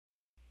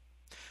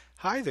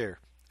Hi there,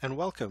 and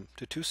welcome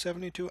to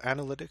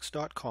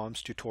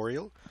 272analytics.com's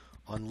tutorial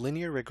on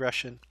linear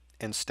regression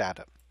in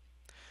Stata.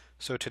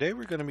 So today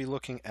we're going to be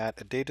looking at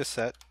a data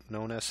set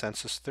known as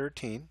Census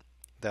 13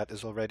 that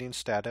is already in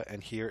Stata,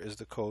 and here is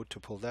the code to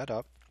pull that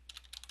up.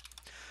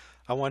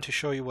 I want to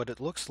show you what it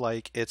looks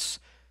like. It's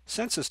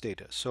census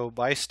data. So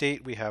by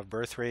state we have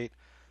birth rate,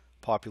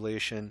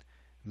 population,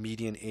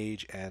 median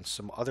age, and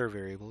some other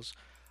variables.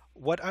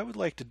 What I would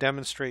like to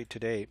demonstrate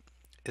today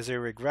is a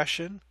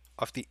regression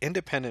of the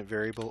independent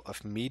variable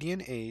of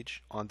median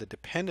age on the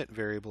dependent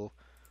variable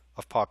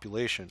of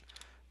population.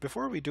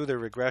 Before we do the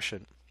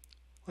regression,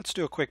 let's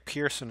do a quick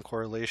Pearson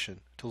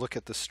correlation to look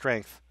at the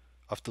strength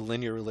of the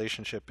linear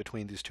relationship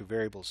between these two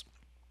variables.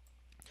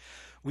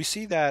 We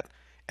see that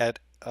at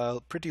a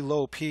pretty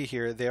low p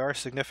here, they are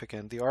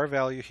significant. The R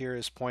value here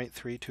is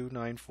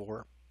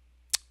 0.3294,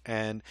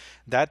 and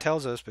that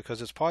tells us,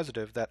 because it's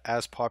positive, that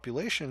as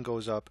population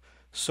goes up,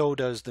 so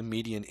does the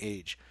median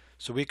age.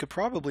 So we could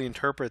probably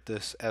interpret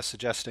this as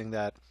suggesting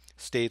that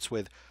states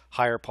with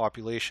higher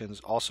populations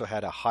also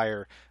had a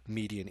higher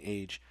median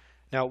age.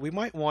 Now we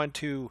might want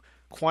to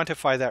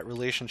quantify that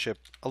relationship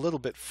a little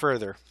bit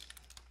further,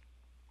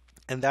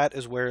 and that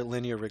is where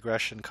linear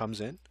regression comes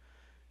in.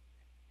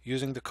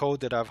 Using the code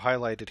that I've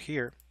highlighted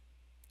here,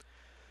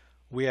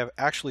 we have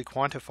actually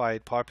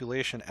quantified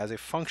population as a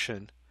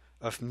function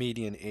of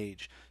median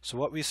age. So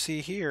what we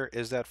see here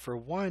is that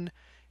for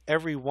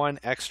every one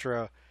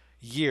extra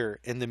year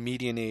in the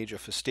median age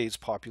of a state's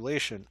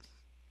population,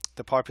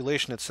 the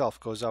population itself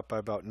goes up by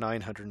about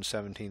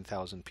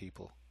 917,000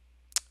 people.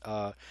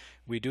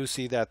 We do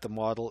see that the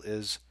model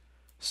is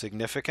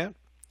significant.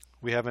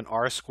 We have an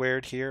R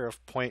squared here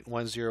of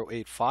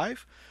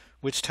 0.1085,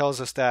 which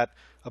tells us that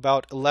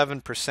about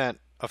 11%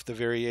 of the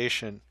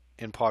variation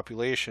in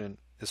population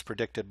is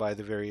predicted by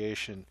the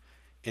variation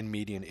in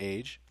median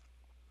age.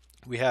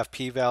 We have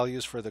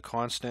p-values for the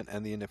constant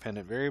and the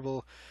independent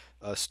variable,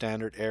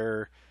 standard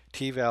error,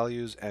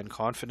 t-values, and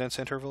confidence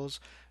intervals.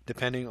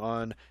 Depending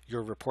on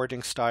your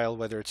reporting style,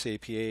 whether it's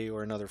APA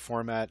or another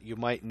format, you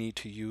might need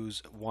to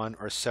use one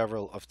or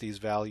several of these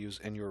values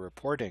in your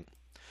reporting.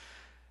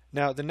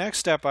 Now, the next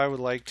step I would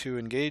like to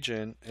engage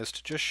in is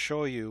to just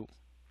show you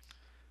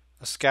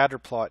a scatter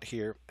plot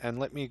here, and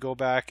let me go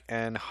back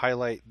and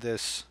highlight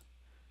this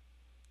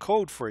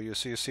code for you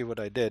so you see what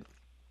I did.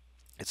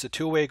 It's a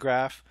two-way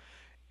graph,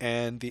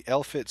 and the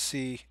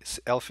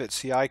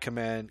lfit.ci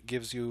command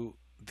gives you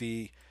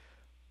the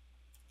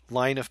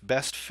line of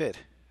best fit,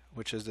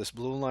 which is this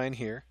blue line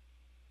here,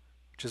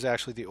 which is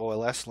actually the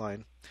OLS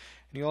line.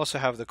 And you also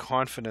have the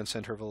confidence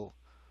interval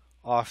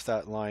off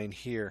that line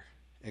here,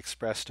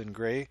 expressed in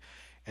gray.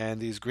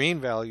 And these green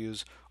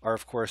values are,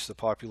 of course, the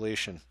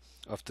population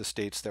of the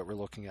states that we're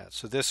looking at.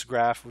 So this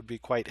graph would be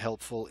quite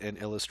helpful in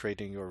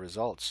illustrating your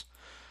results.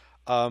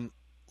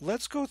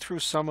 Let's go through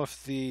some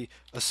of the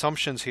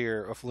assumptions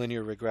here of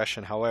linear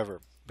regression,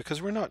 however,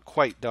 because we're not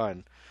quite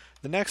done.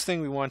 The next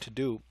thing we want to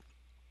do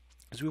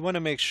is we want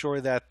to make sure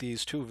that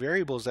these two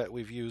variables that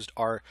we've used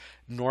are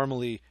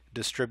normally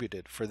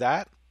distributed. For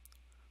that,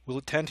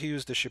 we'll tend to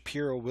use the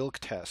Shapiro Wilk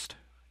test,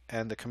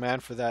 and the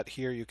command for that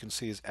here you can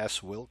see is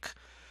swilk.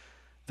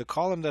 The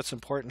column that's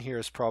important here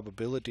is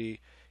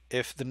probability.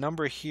 If the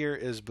number here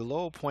is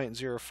below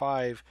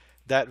 0.05,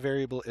 that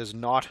variable is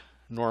not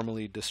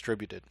normally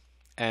distributed,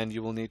 and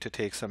you will need to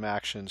take some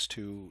actions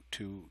to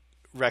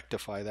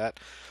rectify that.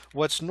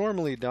 What's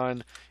normally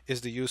done is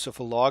the use of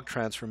a log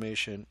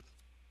transformation,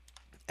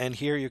 and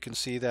here you can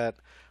see that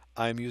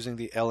I'm using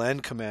the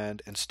ln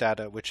command in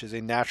Stata, which is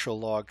a natural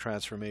log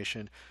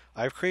transformation.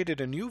 I've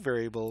created a new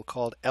variable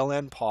called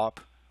lnpop,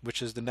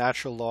 which is the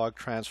natural log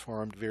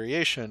transformed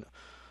variation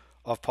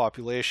of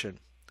population.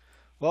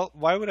 Well,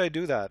 why would I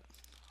do that?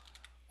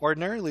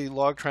 Ordinarily,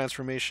 log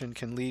transformation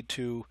can lead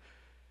to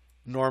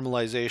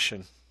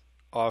normalization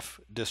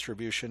of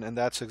distribution, and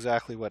that's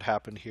exactly what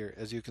happened here.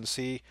 As you can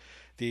see,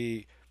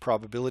 the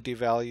probability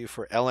value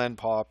for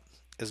lnpop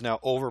is now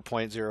over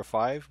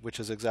 0.05, which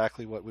is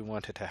exactly what we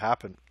wanted to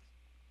happen.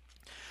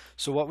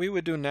 So what we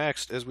would do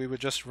next is we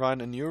would just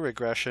run a new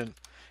regression,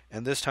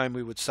 and this time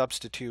we would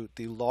substitute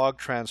the log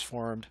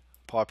transformed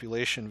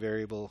population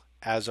variable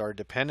as our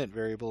dependent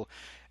variable.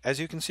 As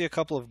you can see, a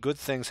couple of good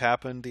things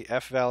happened. The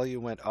F value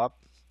went up.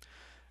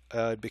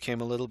 It became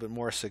a little bit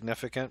more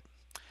significant.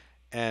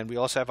 And we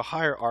also have a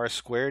higher R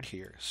squared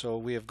here. So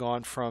we have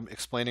gone from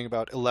explaining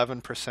about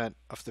 11%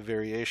 of the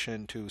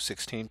variation to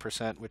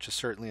 16%, which is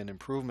certainly an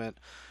improvement.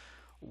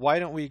 Why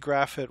don't we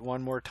graph it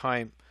one more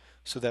time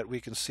so that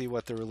we can see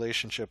what the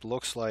relationship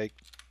looks like?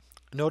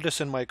 Notice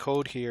in my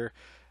code here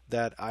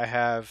that I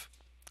have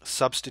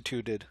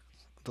substituted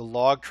the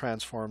log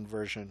transformed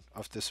version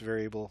of this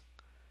variable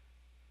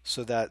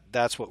so that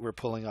that's what we're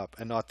pulling up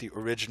and not the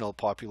original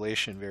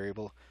population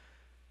variable.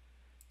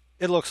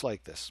 It looks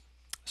like this.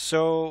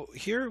 So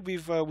here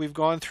we've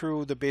gone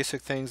through the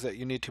basic things that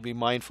you need to be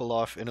mindful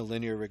of in a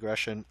linear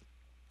regression,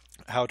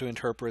 how to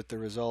interpret the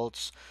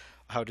results,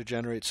 how to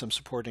generate some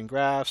supporting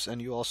graphs,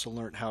 and you also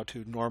learned how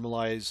to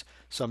normalize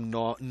some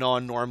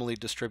non-normally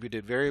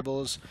distributed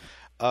variables.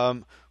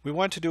 We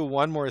want to do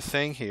one more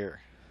thing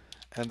here,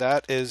 and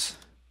that is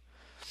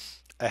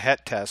a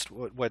het test,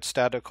 what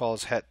Stata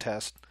calls het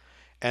test.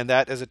 And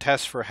that is a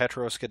test for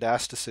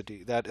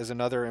heteroscedasticity. That is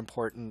another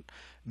important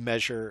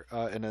measure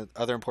and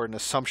another important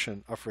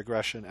assumption of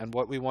regression. And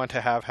what we want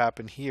to have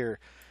happen here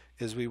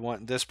is we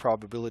want this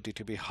probability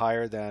to be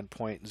higher than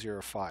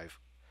 0.05.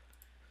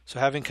 So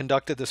having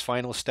conducted this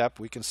final step,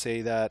 we can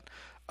say that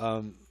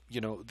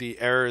the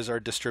errors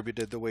are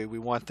distributed the way we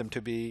want them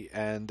to be,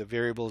 and the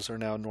variables are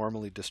now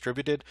normally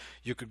distributed.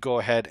 You could go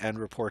ahead and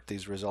report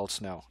these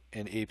results now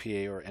in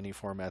APA or any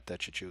format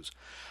that you choose.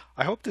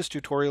 I hope this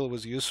tutorial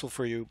was useful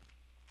for you.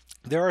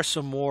 There are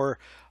some more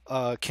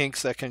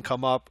kinks that can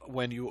come up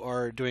when you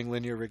are doing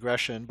linear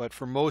regression, but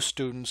for most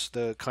students,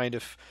 the kind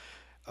of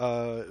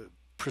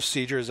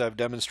procedures I've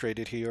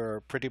demonstrated here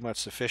are pretty much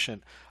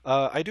sufficient.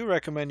 I do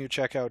recommend you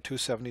check out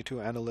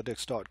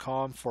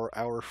 272analytics.com for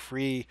our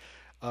free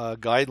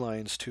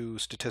guidelines to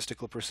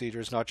statistical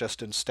procedures, not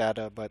just in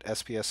Stata, but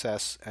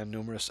SPSS and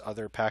numerous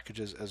other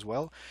packages as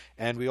well.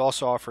 And we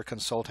also offer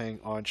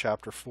consulting on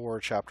Chapter 4,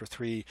 Chapter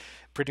 3,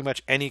 pretty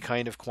much any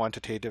kind of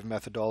quantitative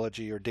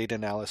methodology or data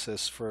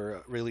analysis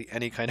for really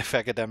any kind of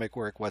academic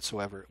work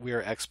whatsoever. We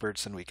are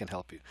experts and we can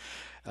help you.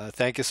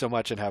 Thank you so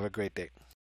much and have a great day.